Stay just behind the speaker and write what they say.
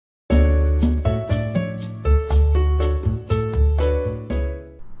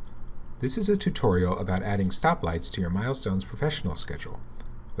This is a tutorial about adding stoplights to your Milestones Professional schedule.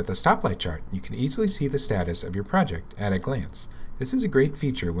 With a stoplight chart, you can easily see the status of your project at a glance. This is a great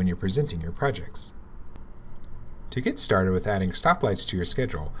feature when you're presenting your projects. To get started with adding stoplights to your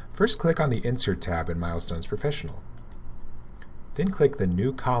schedule, first click on the Insert tab in Milestones Professional. Then click the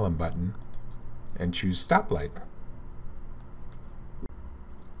New Column button and choose Stoplight.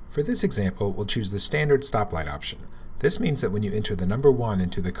 For this example, we'll choose the standard stoplight option. This means that when you enter the number 1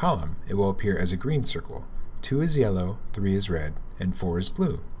 into the column, it will appear as a green circle. 2 is yellow, 3 is red, and 4 is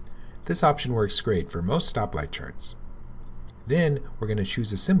blue. This option works great for most stoplight charts. Then we're going to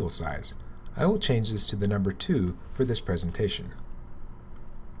choose a symbol size. I will change this to the number 2 for this presentation.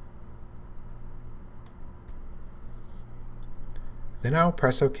 Then I'll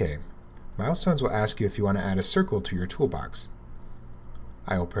press OK. Milestones will ask you if you want to add a circle to your toolbox.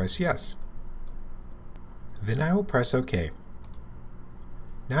 I will press yes. Then I will press OK.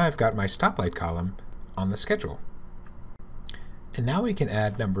 Now I've got my stoplight column on the schedule. And now we can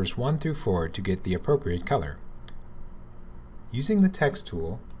add numbers 1 through 4 to get the appropriate color. Using the text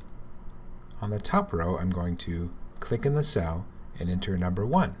tool, on the top row I'm going to click in the cell and enter number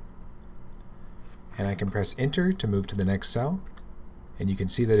 1. And I can press enter to move to the next cell, and you can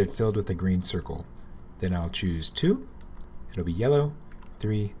see that it filled with a green circle. Then I'll choose 2, it'll be yellow,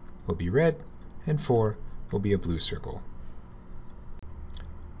 3 will be red, and 4 will be a blue circle.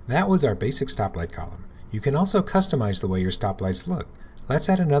 That was our basic stoplight column. You can also customize the way your stoplights look. Let's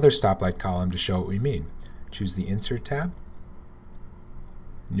add another stoplight column to show what we mean. Choose the Insert tab,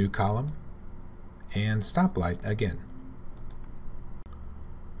 New Column, and Stoplight again.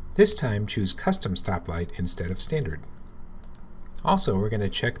 This time choose Custom Stoplight instead of Standard. Also, we're going to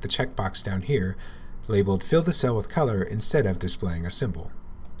check the checkbox down here labeled Fill the cell with color instead of displaying a symbol.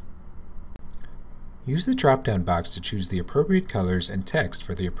 Use the drop-down box to choose the appropriate colors and text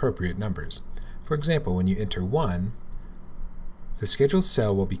for the appropriate numbers. For example, when you enter 1, the scheduled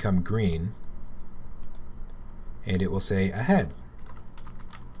cell will become green and it will say Ahead.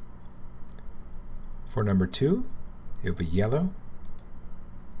 For number 2, it will be yellow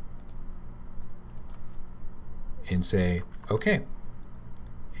and say OK.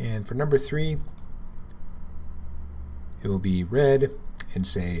 And for number 3, it will be red and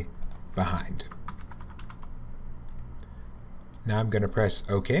say Behind. Now I'm going to press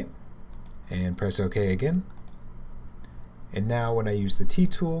OK and press OK again. And now when I use the T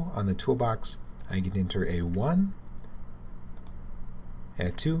tool on the toolbox, I can enter a 1, a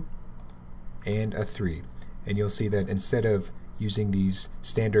 2, and a 3. And you'll see that instead of using these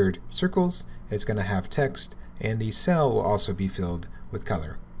standard circles, it's going to have text, and the cell will also be filled with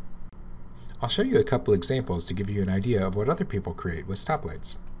color. I'll show you a couple examples to give you an idea of what other people create with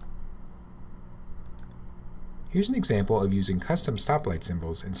stoplights. Here's an example of using custom stoplight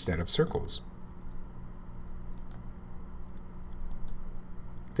symbols instead of circles.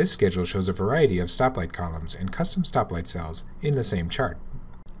 This schedule shows a variety of stoplight columns and custom stoplight cells in the same chart.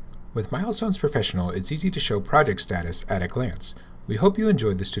 With Milestones Professional, it's easy to show project status at a glance. We hope you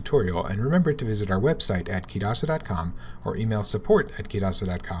enjoyed this tutorial, and remember to visit our website at kidasa.com or email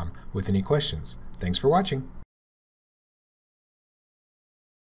support@kidasa.com with any questions. Thanks for watching.